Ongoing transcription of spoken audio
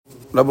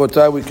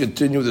Rabotai, we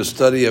continue the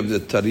study of the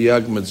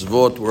Tariag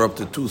Mitzvot. We're up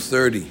to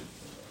 230.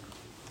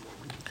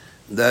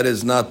 That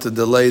is not to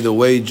delay the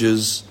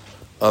wages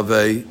of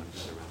a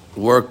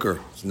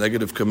worker. It's a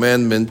negative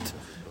commandment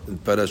in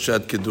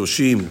Parashat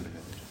Kedoshim.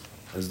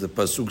 As the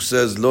Pasuk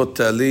says, Lo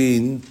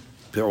talin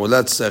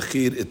pe'ulat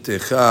sachir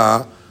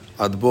itecha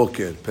ad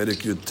boker.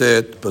 Perek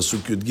Yutet,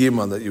 Pasuk Yud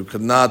Gimel, that you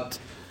cannot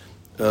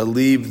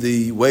leave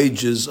the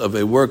wages of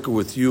a worker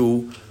with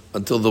you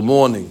until the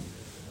morning.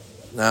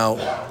 Now,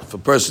 if a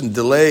person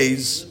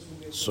delays,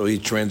 so he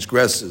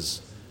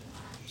transgresses.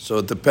 So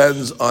it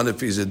depends on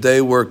if he's a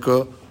day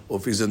worker or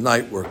if he's a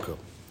night worker.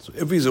 So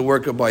if he's a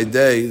worker by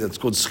day, that's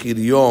called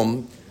schir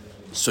yom,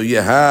 so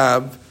you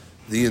have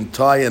the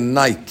entire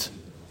night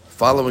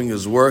following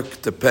his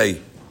work to pay.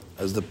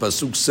 As the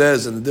Pasuk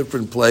says in a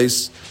different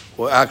place,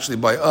 or actually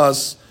by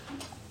us,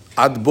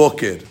 ad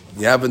boker,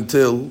 you have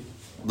until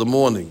the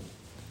morning.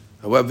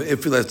 However,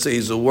 if let's say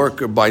he's a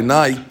worker by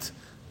night,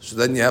 so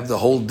then you have the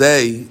whole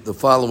day, the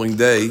following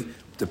day,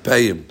 to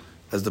pay him.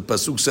 As the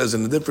Pasuk says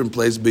in a different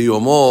place,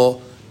 Biyomo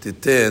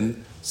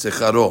titen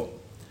secharo.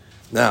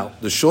 Now,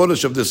 the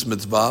shortage of this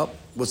mitzvah,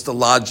 what's the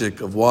logic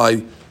of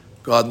why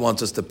God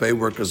wants us to pay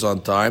workers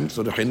on time?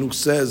 So the Chinuch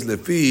says,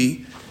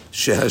 Lefi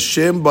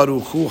shehashem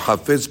baruch hu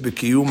hafetz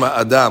b'kiyum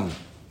adam.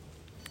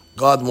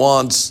 God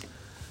wants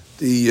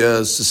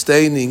the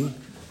sustaining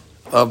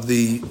of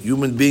the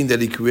human being that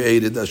He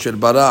created, Asher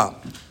bara.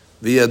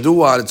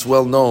 V'yadua, it's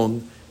well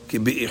known, by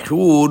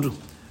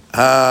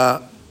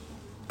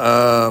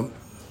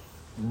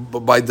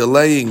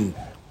delaying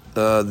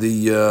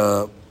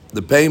the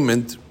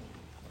payment,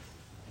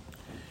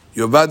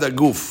 yovad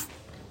aguf,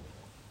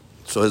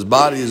 so his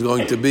body is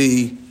going to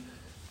be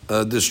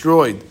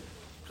destroyed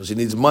because he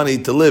needs money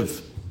to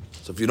live.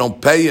 So if you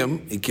don't pay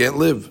him, he can't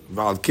live.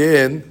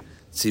 V'alken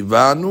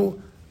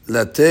tzivanu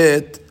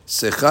latet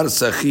sechar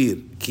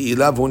sachir ki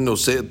ilav hu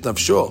noseh et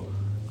nafsho,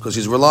 because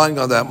he's relying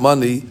on that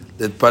money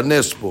that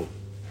parnes po.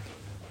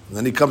 And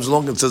then he comes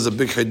along and says a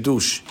big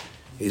chidush.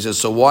 He says,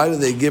 so why do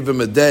they give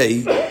him a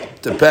day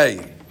to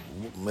pay?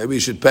 Maybe you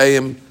should pay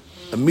him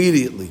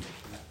immediately.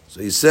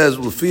 So he says,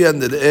 Sam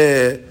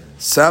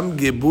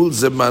gibul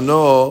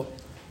zemano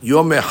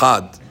yom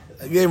echad.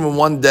 I gave him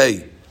 1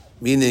 day,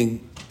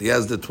 meaning he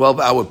has the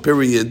 12-hour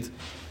period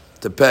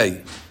to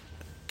pay.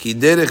 Ki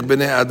derech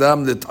bnei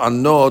adam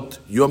lit'anot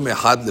yom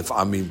echad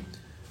lef'amim.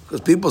 Because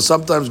people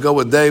sometimes go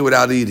a day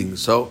without eating.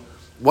 So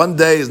 1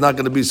 day is not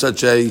going to be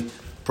such a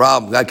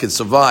problem. That kid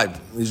survived.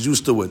 He's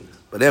used to it.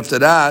 But after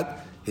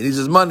that, he needs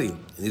his money.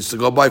 He needs to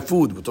go buy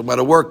food. We're talking about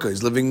a worker.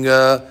 He's living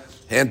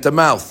hand to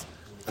mouth.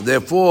 And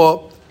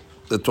therefore,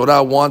 the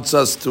Torah wants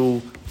us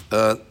to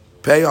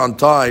pay on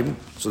time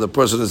so the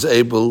person is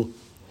able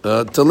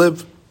to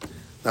live.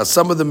 Now,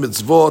 some of the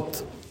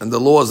mitzvot and the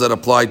laws that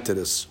apply to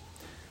this.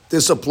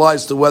 This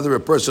applies to whether a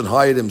person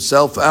hired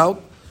himself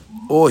out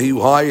or he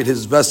hired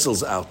his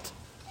vessels out.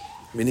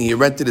 Meaning he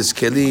rented his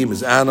kelim,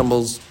 his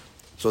animals.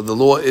 So the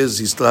law is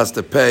he still has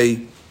to pay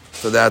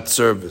for that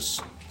service.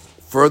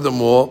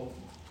 Furthermore,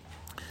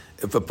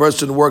 if a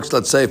person works,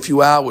 let's say, a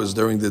few hours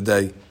during the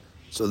day,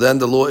 so then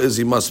the law is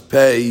he must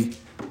pay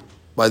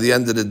by the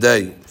end of the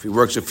day. If he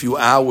works a few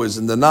hours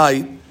in the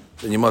night,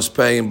 then you must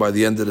pay him by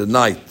the end of the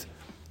night.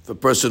 If a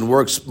person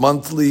works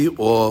monthly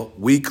or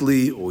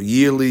weekly or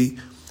yearly,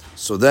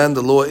 so then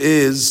the law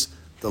is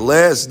the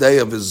last day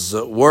of his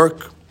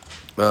work.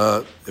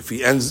 If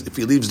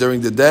he leaves during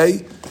the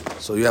day,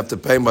 so you have to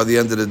pay him by the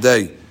end of the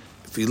day.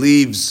 If he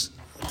leaves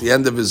at the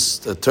end of his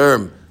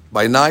term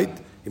by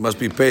night, he must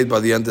be paid by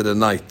the end of the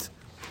night.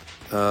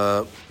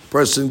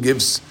 Person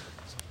gives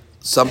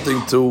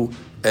something to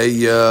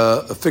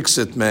a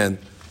fix-it man,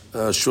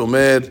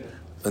 shomer,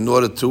 in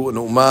order to an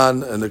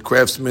uman and a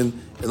craftsman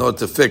in order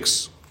to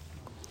fix.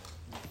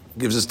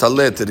 Gives his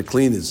talet to the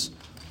cleaners.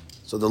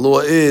 So the law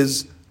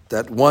is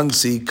that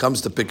once he comes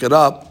to pick it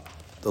up,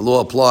 the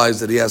law applies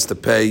that he has to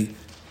pay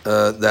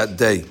that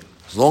day.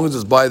 As long as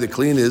it's by the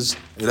cleaners,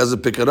 he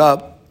doesn't pick it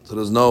up, so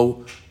there's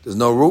no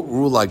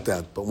rule like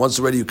that. But once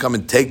already you come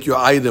and take your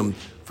item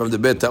from the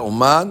Beit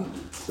HaUman,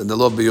 then the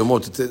law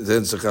Biyomot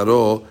Titen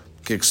Secharo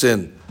kicks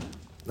in.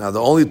 Now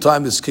the only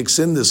time this kicks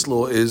in, this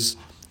law, is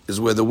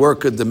where the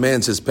worker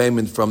demands his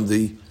payment from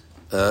the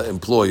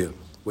employer,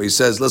 where he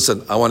says,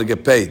 listen, I want to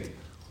get paid,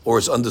 or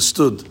it's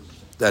understood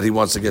that he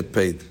wants to get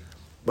paid.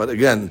 But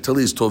again, until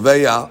he's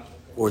toveya,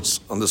 or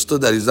it's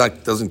understood that he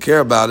doesn't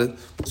care about it,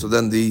 so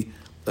then the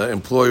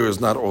employer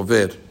is not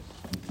oved.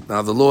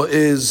 Now the law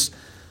is,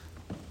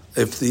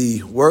 if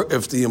the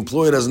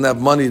employer doesn't have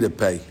money to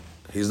pay,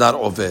 he's not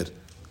oved.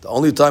 The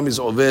only time he's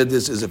oved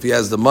is if he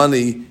has the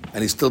money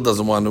and he still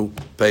doesn't want to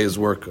pay his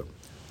worker.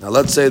 Now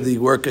let's say the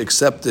worker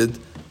accepted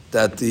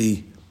that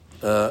the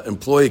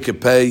employee could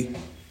pay,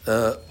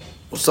 or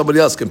somebody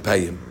else can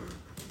pay him.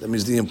 That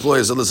means the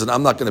employer said, listen,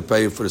 I'm not going to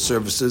pay you for the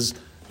services,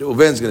 the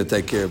Uven's going to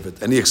take care of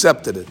it. And he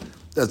accepted it.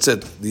 That's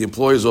it. The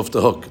employer's off the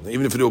hook.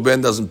 Even if the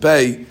Uven doesn't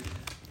pay,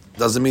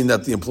 doesn't mean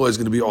that the employer is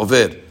going to be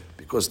oved,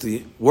 because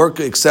the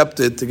worker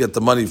accepted to get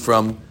the money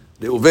from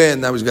the Uven,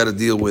 now he's got to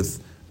deal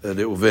with the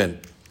Uven.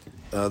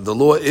 The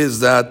law is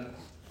that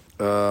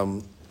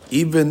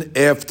even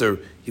after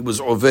he was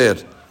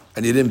oved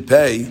and he didn't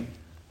pay,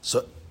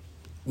 so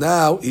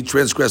now he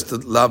transgressed the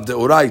lav de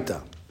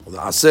oraita, or the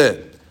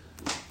aseh.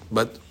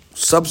 But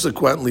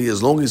subsequently,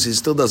 as long as he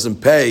still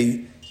doesn't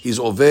pay, he's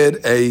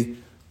oved a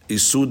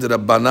isud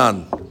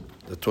rabbanan.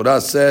 The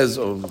Torah says,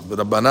 or the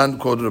Rabbanan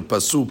quoted a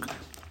pasuk,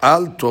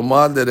 Al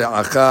tomar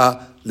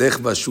lere'acha lech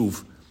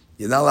vashuv.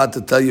 You're not allowed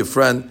to tell your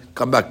friend,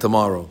 come back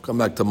tomorrow,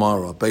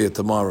 I'll pay you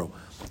tomorrow.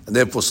 And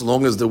therefore, so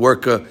long as the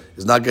worker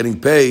is not getting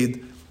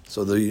paid,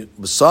 so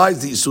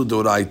besides the Isud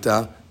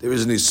D'Oraita, there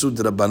is an Isud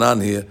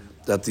Rabbanan here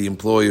that the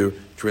employer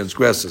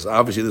transgresses.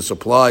 Obviously, this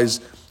applies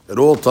at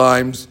all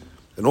times,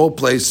 in all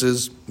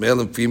places,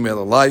 male and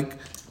female alike.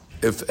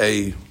 If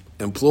a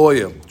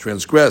employer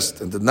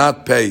transgressed and did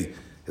not pay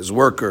his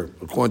worker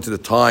according to the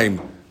time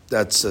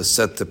that's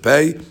set to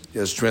pay, he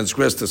has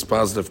transgressed this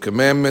positive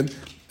commandment,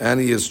 and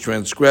he has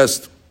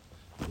transgressed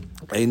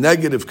a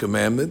negative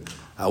commandment.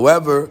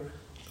 However,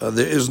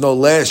 there is no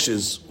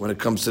lashes when it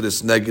comes to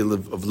this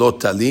negative of lo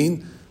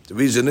talin. The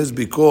reason is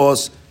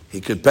because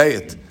he could pay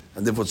it,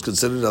 and therefore it's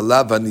considered a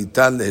lav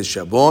hanitan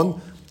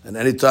lehishabon. And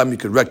anytime you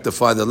could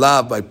rectify the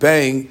lav by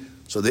paying,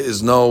 so there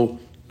is no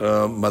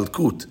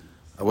malkut.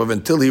 However,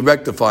 until he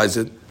rectifies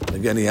it,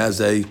 again he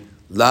has a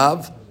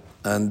lav,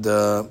 and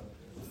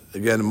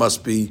again it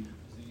must be. Is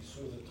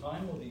the issue the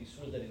time or the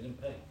issue that he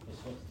didn't pay?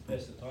 Because once it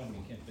passed the time,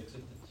 you can't fix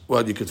it.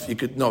 Well, you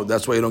could no.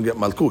 That's why you don't get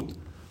malkut.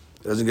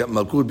 He doesn't get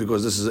malkut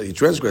because he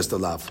transgressed the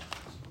lav.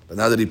 But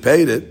now that he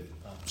paid it,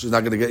 she's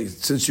not going to get.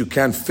 Since you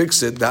can't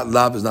fix it, that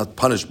lav is not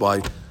punished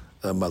by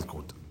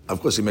malkut. Of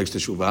course, he makes the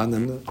shuvah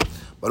and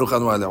Baruch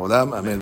Anu Amen.